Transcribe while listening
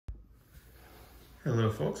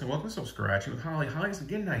Hello folks and welcome to Some Scratching with Holly. Holly's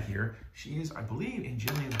again not here. She is, I believe, in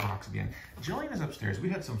Jillian's box again. Jillian is upstairs. We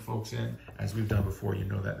had some folks in, as we've done before, you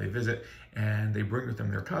know that they visit, and they bring with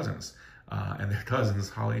them their cousins. And their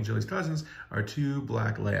cousins, Holly and Jillian's cousins, are two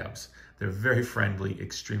black labs. They're very friendly,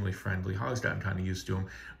 extremely friendly. Holly's gotten kind of used to them,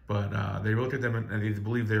 but they look at them and they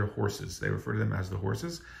believe they're horses. They refer to them as the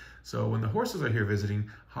horses. So when the horses are here visiting,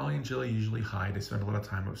 Holly and Jillian usually hide. They spend a lot of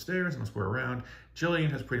time upstairs and square around.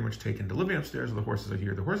 Jillian has pretty much taken to living upstairs while the horses are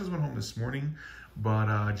here. The horses went home this morning, but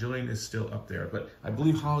Jillian is still up there. But I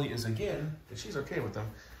believe Holly is again, if she's okay with them,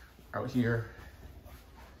 out here.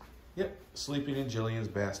 Yep, sleeping in Jillian's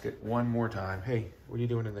basket one more time. Hey, what are you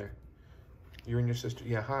doing in there? You're in your sister,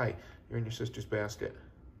 yeah, hi. You're in your sister's basket.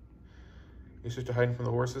 Your sister hiding from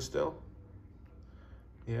the horses still?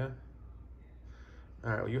 Yeah? All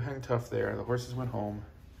right, well, you hang tough there. The horses went home.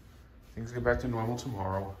 Things get back to normal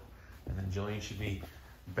tomorrow. And then Jillian should be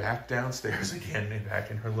back downstairs again, back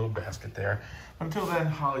in her little basket there. Until then,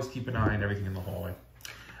 Holly's keeping an eye on everything in the hallway.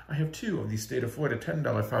 I have two of these State of Florida $10,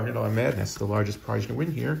 $500 Madness. The largest prize you can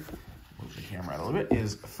win here, move the camera out a little bit,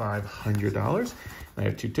 is $500. I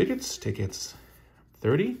have two tickets. Tickets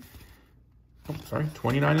 30. Oh, sorry,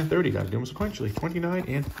 29 and 30. Got to do them sequentially. 29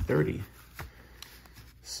 and 30.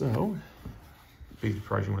 So, big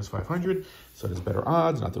prize you win is 500, so there's better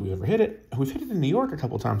odds. Not that we ever hit it. We've hit it in New York a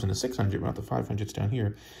couple times in the 600, not the 500s down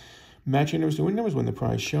here. Match your numbers to win numbers. Win the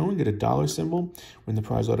prize shown, get a dollar symbol. Win the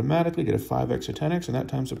prize automatically, get a 5x or 10x, and that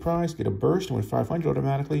times the prize. Get a burst and win 500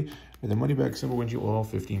 automatically. And the money back symbol wins you all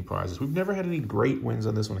 15 prizes. We've never had any great wins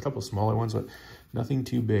on this one. A couple of smaller ones, but nothing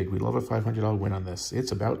too big. We love a $500 win on this.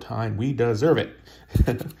 It's about time. We deserve it.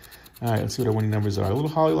 All right, let's see what our winning numbers are. A little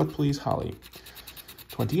Holly luck, please. Holly.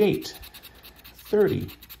 28. 30,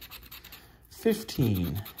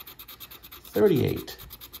 15, 38,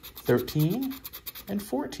 13, and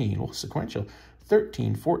 14. Well, sequential.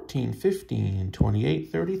 13, 14, 15,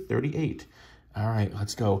 28, 30, 38. All right,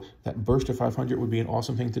 let's go. That burst of 500 would be an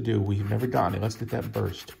awesome thing to do. We've never gotten it. Let's get that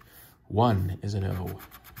burst. 1 is an O.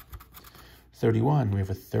 31, we have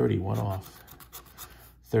a 30, one off.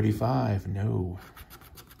 35, no.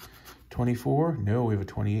 24, no, we have a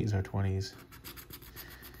 28 is our 20s.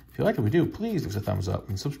 If you like what we do, please give us a thumbs up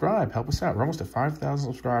and subscribe. Help us out. We're almost at 5,000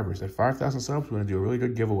 subscribers. At 5,000 subs, we're going to do a really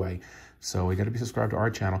good giveaway. So you got to be subscribed to our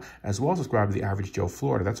channel, as well as subscribe to the Average Joe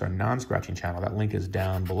Florida. That's our non-scratching channel. That link is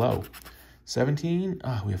down below. 17,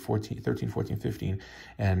 we have 14, 13, 14, 15.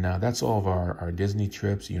 And that's all of our Disney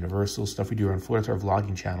trips, Universal stuff we do around Florida. It's our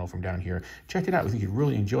vlogging channel from down here. Check it out. We think you'd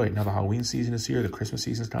really enjoy it. Now the Halloween season is here. The Christmas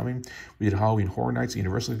season is coming. We did Halloween Horror Nights at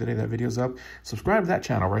Universal today. That video's up. Subscribe to that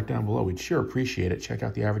channel right down below. We'd sure appreciate it. Check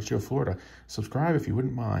out the Average Joe Florida. Subscribe if you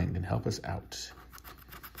wouldn't mind and help us out.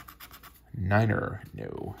 Niner,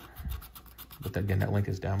 no. But again, that link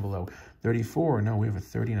is down below. 34, no, we have a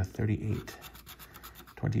 30 and a 38.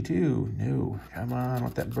 22, no, come on,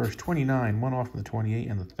 with that burst. 29, one off from the 28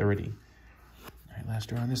 and the 30. All right,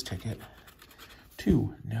 last round on this ticket.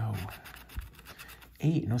 2, no.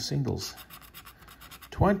 8, no singles.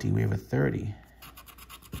 20, we have a 30.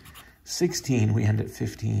 16, we end at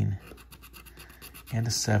 15. And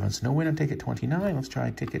a 7, so no win on ticket 29. Let's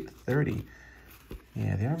try ticket 30.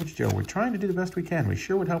 Yeah, the Average Joe, we're trying to do the best we can. We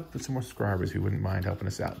sure would help with some more subscribers if you wouldn't mind helping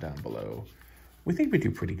us out down below. We think we do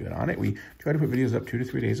pretty good on it. We try to put videos up 2 to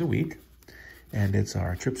 3 days a week. And it's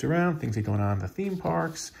our trips around, things that are going on in the theme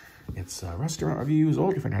parks. It's restaurant reviews,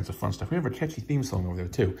 all different kinds of fun stuff. We have a catchy theme song over there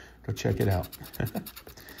too. Go check it out.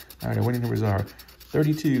 All right, our winning numbers are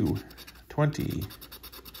 32, 20,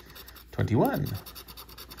 21,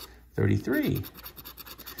 33,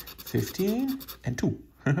 15, and 2.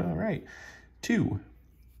 All right, 2,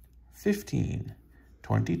 15,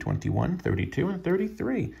 20, 21, 32, and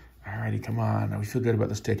 33. Alrighty, come on. We feel good about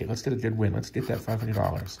this ticket. Let's get a good win. Let's get that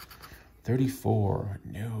 $500. 34.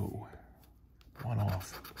 No. One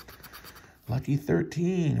off. Lucky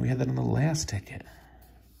 13. We had that on the last ticket.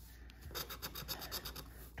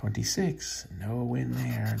 26. No win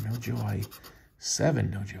there. No joy.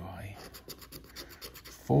 7. No joy.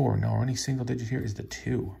 4. No, our only single digit here is the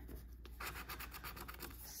 2.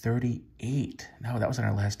 38. No, that was on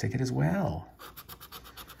our last ticket as well.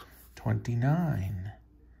 29.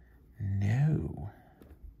 No.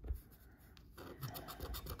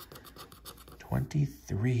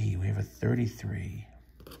 23. We have a 33.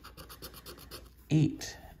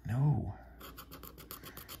 8. No.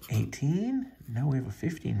 18. No, we have a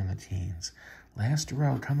 15 in the teens. Last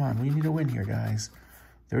row. Come on. We need a win here, guys.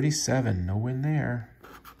 37. No win there.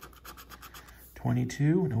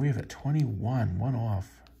 22. No, we have a 21. One off.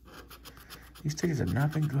 These tickets have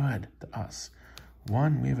not been good to us.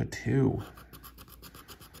 1. We have a 2.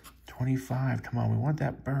 25. Come on, we want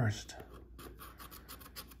that burst.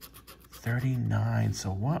 39. So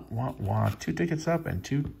what? 2 tickets up and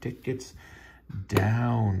 2 tickets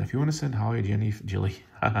down. If you want to send Holly or Jilly, if you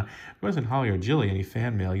want to send Holly or Jilly any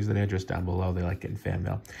fan mail, use that address down below. They like getting fan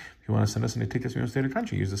mail. If you want to send us any tickets from your state or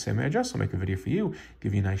country, use the same address. I'll make a video for you,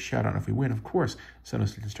 give you a nice shout out. And if we win, of course, send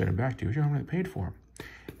us tickets straight back to you. You're already paid for them.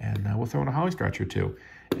 And we'll throw in a Holly scratch or two.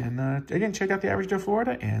 And again, check out the Average Joe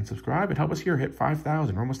Florida and subscribe and help us here hit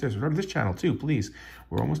 5,000. We're almost there. Subscribe to this channel too, please.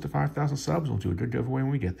 We're almost to 5,000 subs. We'll do a good giveaway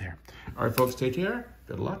when we get there. All right, folks, take care.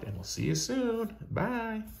 Good luck, and we'll see you soon.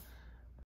 Bye.